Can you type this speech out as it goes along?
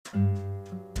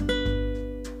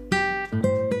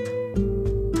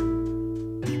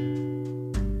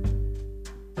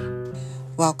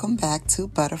Welcome back to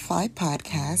Butterfly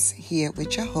Podcast, here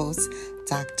with your host,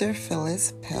 Dr.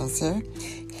 Phyllis Pelzer,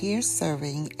 here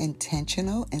serving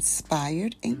intentional,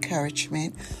 inspired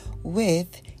encouragement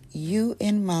with you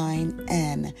in mind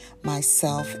and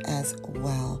myself as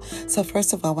well. So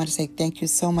first of all, I want to say thank you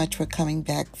so much for coming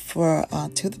back to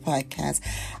the podcast.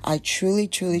 I truly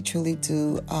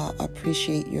do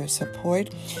appreciate your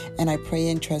support, and I pray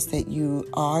and trust that you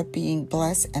are being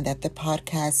blessed and that the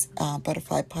podcast,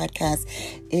 Butterfly Podcast,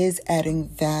 is adding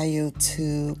value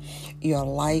to your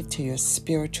life, to your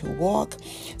spiritual walk,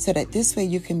 so that this way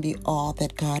you can be all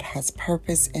that God has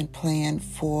purpose and planned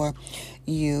for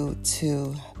you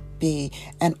to be.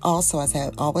 And also, as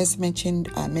I always mentioned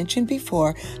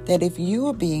before, that if you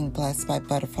are being blessed by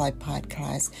Butterfly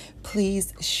Podcast,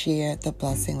 please share the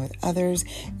blessing with others.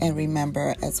 And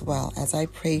remember, as well as I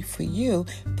pray for you,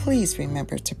 please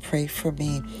remember to pray for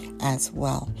me as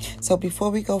well. So before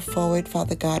we go forward,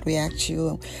 Father God, we ask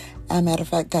you, matter of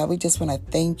fact, God, we just want to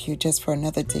thank you just for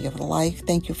another day of life.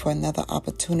 Thank you for another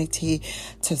opportunity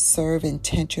to serve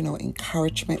intentional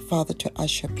encouragement, Father, to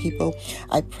us, your people.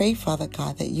 I pray, Father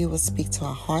God, that you will speak to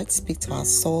our hearts, speak to our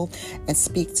soul, and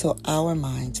speak to our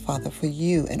minds, Father, for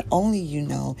you and only you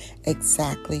know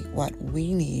exactly what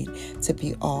we need to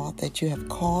be all that you have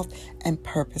called and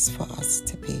purposed for us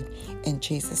to be. In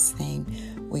Jesus' name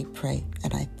we pray,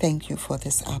 and I thank you for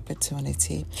this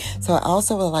opportunity. So I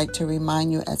also would like to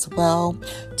remind you as well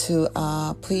to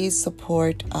please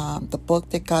support the book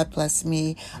that God blessed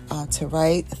me to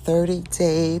write,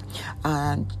 30-day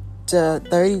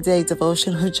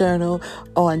devotional journal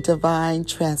on divine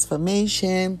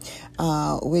transformation,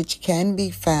 which can be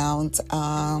found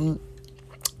on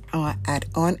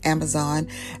Amazon,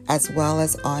 as well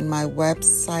as on my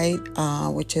website,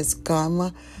 which is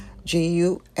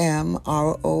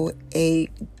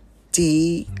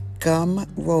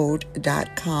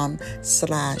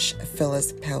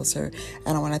gumroad.com/Phyllis Pelzer.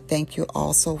 And I want to thank you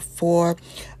also for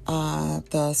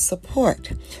the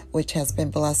support, which has been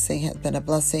a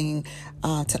blessing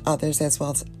to others as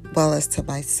well as to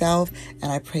myself.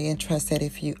 And I pray and trust that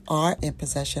if you are in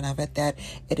possession of it, that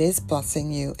it is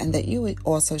blessing you, and that you would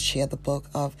also share the book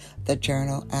of the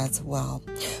journal as well.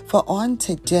 For on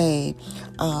today,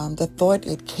 the thought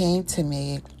it came to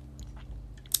me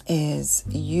is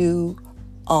you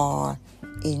are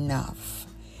enough.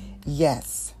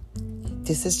 Yes,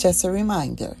 this is just a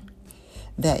reminder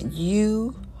that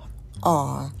you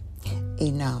are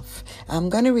enough. I'm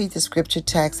going to read the scripture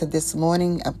text, and this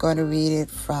morning I'm going to read it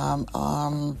from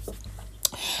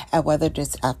whether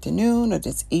this afternoon or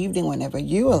this evening, whenever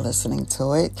you are listening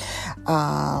to it,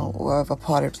 wherever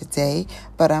part of the day.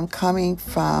 But I'm coming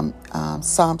from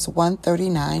Psalms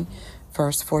 139,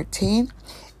 verse 14,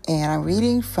 and I'm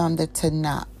reading from the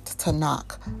Tanach,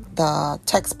 the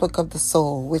textbook of the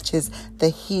soul, which is the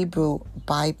Hebrew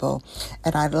Bible.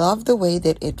 And I love the way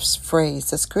that it's phrased.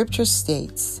 The scripture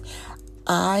states,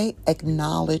 I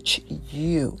acknowledge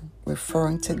you,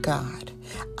 referring to God.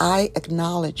 I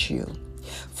acknowledge you,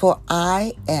 for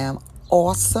I am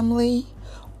awesomely,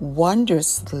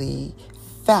 wondrously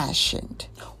fashioned.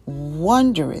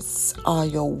 Wondrous are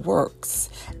your works,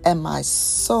 and my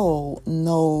soul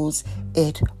knows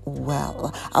it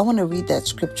well. I want to read that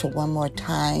scripture one more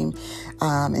time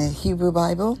in the Hebrew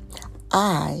Bible.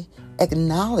 I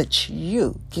acknowledge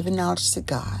you, giving knowledge to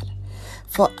God,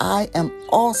 for I am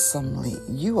awesomely,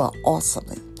 you are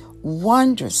awesomely,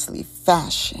 wondrously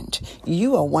fashioned.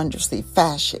 You are wondrously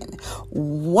fashioned.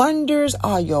 Wonders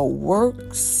are your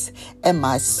works, and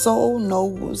my soul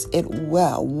knows it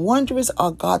well. Wondrous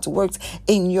are God's works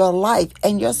in your life,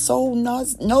 and your soul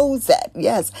knows that.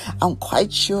 Yes, I'm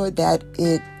quite sure that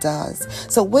it does.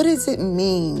 So what does it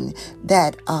mean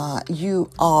that you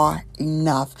are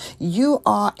enough? You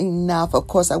are enough. Of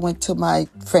course, I went to my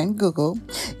friend Google.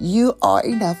 You are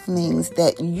enough means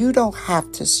that you don't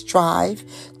have to strive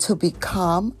to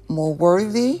become more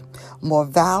worthy, more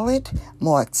valid,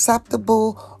 more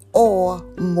acceptable, or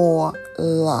more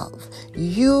love.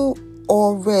 You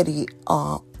already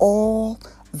are all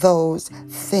those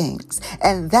things.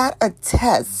 And that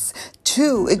attests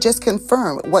to, it just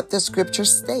confirmed what the scripture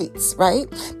states,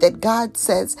 right? That God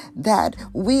says that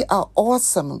we are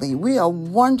awesomely, we are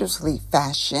wondrously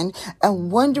fashioned,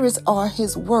 and wondrous are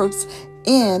his works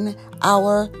in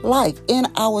our life, in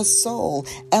our soul.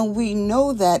 And we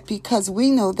know that because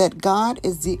we know that God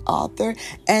is the author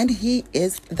and He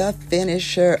is the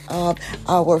finisher of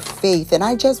our faith. And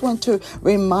I just want to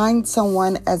remind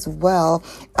someone as well,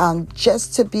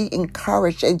 just to be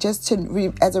encouraged and just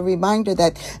to as a reminder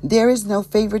that there is no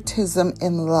favoritism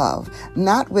in love,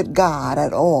 not with God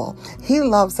at all. He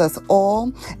loves us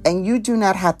all, and you do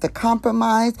not have to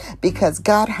compromise because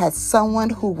God has someone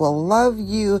who will love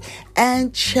you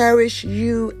and cherish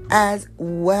you as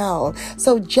well.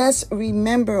 So just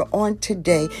remember on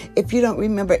today, if you don't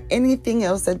remember anything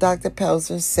else that Dr.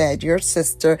 Pelzer said, your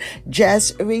sister,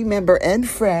 just remember, and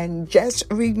friend, just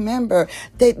remember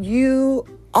that you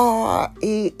are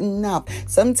enough.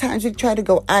 Sometimes we try to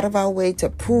go out of our way to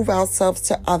prove ourselves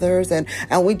to others, and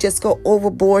we just go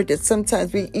overboard. That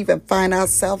sometimes we even find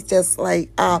ourselves just like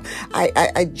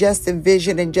I just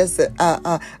envision and just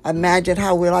imagine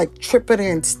how we're like tripping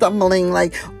and stumbling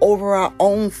like over our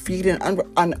own feet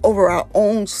and over our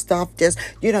own stuff, just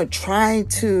trying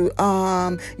to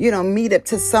meet up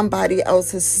to somebody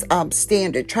else's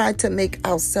standard, trying to make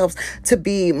ourselves to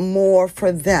be more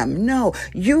for them. No,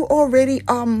 you already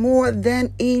are more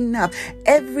than enough.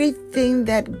 Everything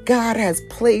that God has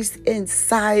placed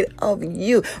inside of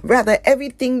you, rather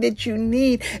everything that you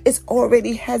need, is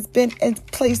already has been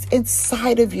placed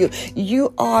inside of you.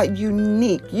 You are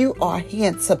unique. You are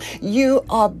handsome. You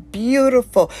are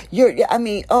beautiful.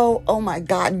 Oh my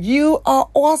God, you are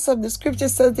awesome. The scripture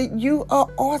says that you are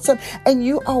awesome and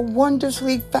you are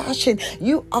wondrously fashioned.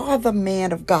 You are the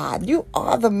man of God. You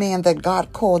are the man that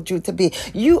God called you to be.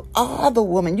 You are the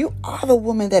woman. You are the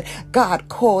woman that God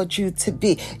called you to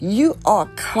be. You are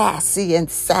classy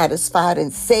and satisfied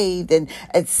and saved and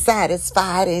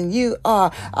satisfied, and you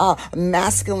are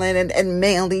masculine and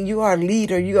manly. You are a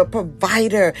leader. You are a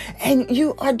provider, and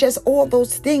you are just all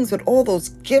those things with all those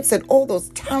gifts and all those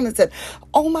talents, and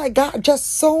oh my God,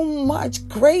 just so much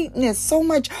greatness, so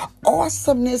much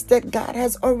awesomeness that God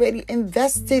has already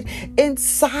invested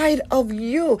inside of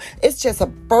you. It's just a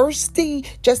bursting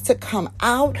just to come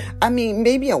out.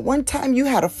 Maybe at one time you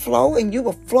had a flow and you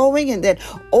were flowing, and then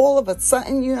all of a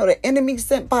sudden, the enemy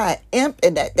sent by an imp,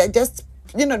 and that just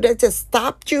that just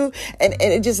stopped you, and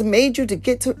it just made you to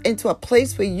get into a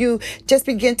place where you just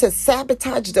begin to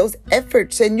sabotage those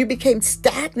efforts, and you became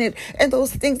stagnant in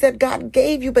those things that God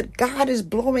gave you. But God is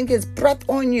blowing His breath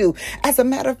on you. As a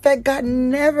matter of fact, God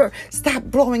never stopped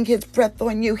blowing His breath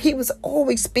on you. He was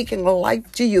always speaking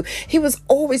life to you. He was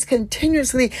always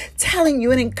continuously telling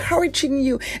you and encouraging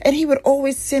you, and He would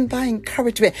always send by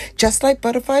encouragement, just like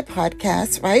Butterfly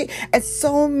Podcast, right? And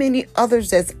so many others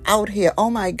that's out here. Oh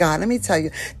my God, let me tell you,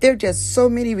 there are just so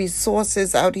many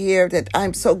resources out here that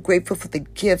I'm so grateful for, the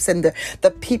gifts and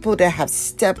the people that have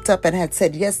stepped up and had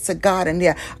said yes to God, and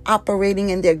they're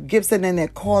operating in their gifts and in their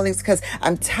callings, because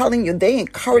I'm telling you, they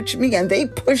encouraged me and they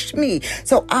pushed me.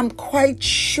 So I'm quite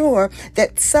sure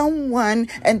that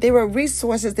there are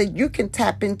resources that you can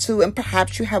tap into, and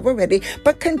perhaps you have already,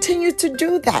 but continue to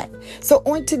do that. So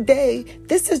on today,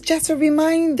 this is just a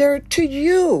reminder to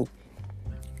you,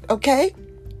 okay,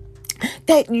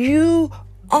 that you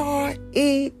are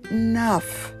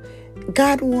enough.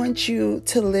 God wants you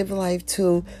to live life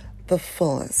to the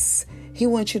fullest. He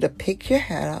wants you to pick your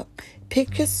head up,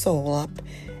 pick your soul up,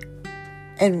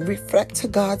 and reflect to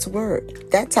God's word.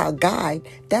 That's our guide.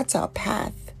 That's our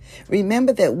path.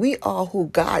 Remember that we are who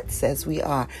God says we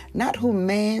are, not who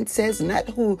man says, not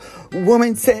who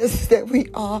woman says that we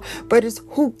are, but it's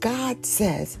who God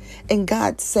says. And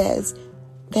God says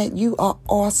that you are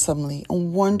awesomely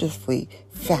and wonderfully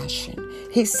fashioned.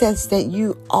 He says that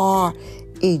you are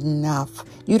enough.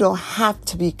 You don't have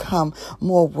to become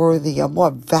more worthy or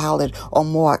more valid or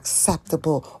more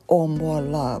acceptable or more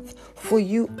loved, for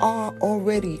you are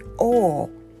already all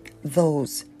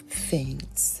those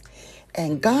things.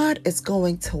 And God is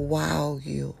going to wow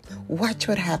you. Watch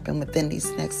what happens within these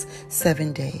next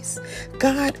 7 days.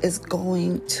 God is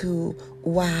going to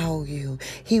wow you.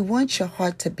 He wants your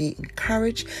heart to be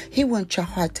encouraged. He wants your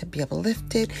heart to be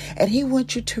uplifted. And He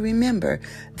wants you to remember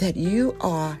that you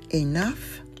are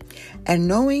enough. And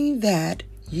knowing that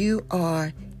you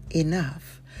are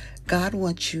enough, God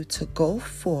wants you to go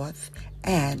forth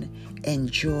and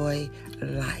enjoy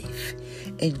life.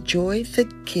 Enjoy the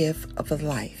gift of a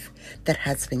life that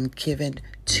has been given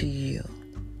to you.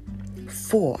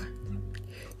 For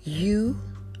you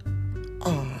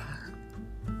are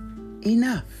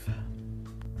enough.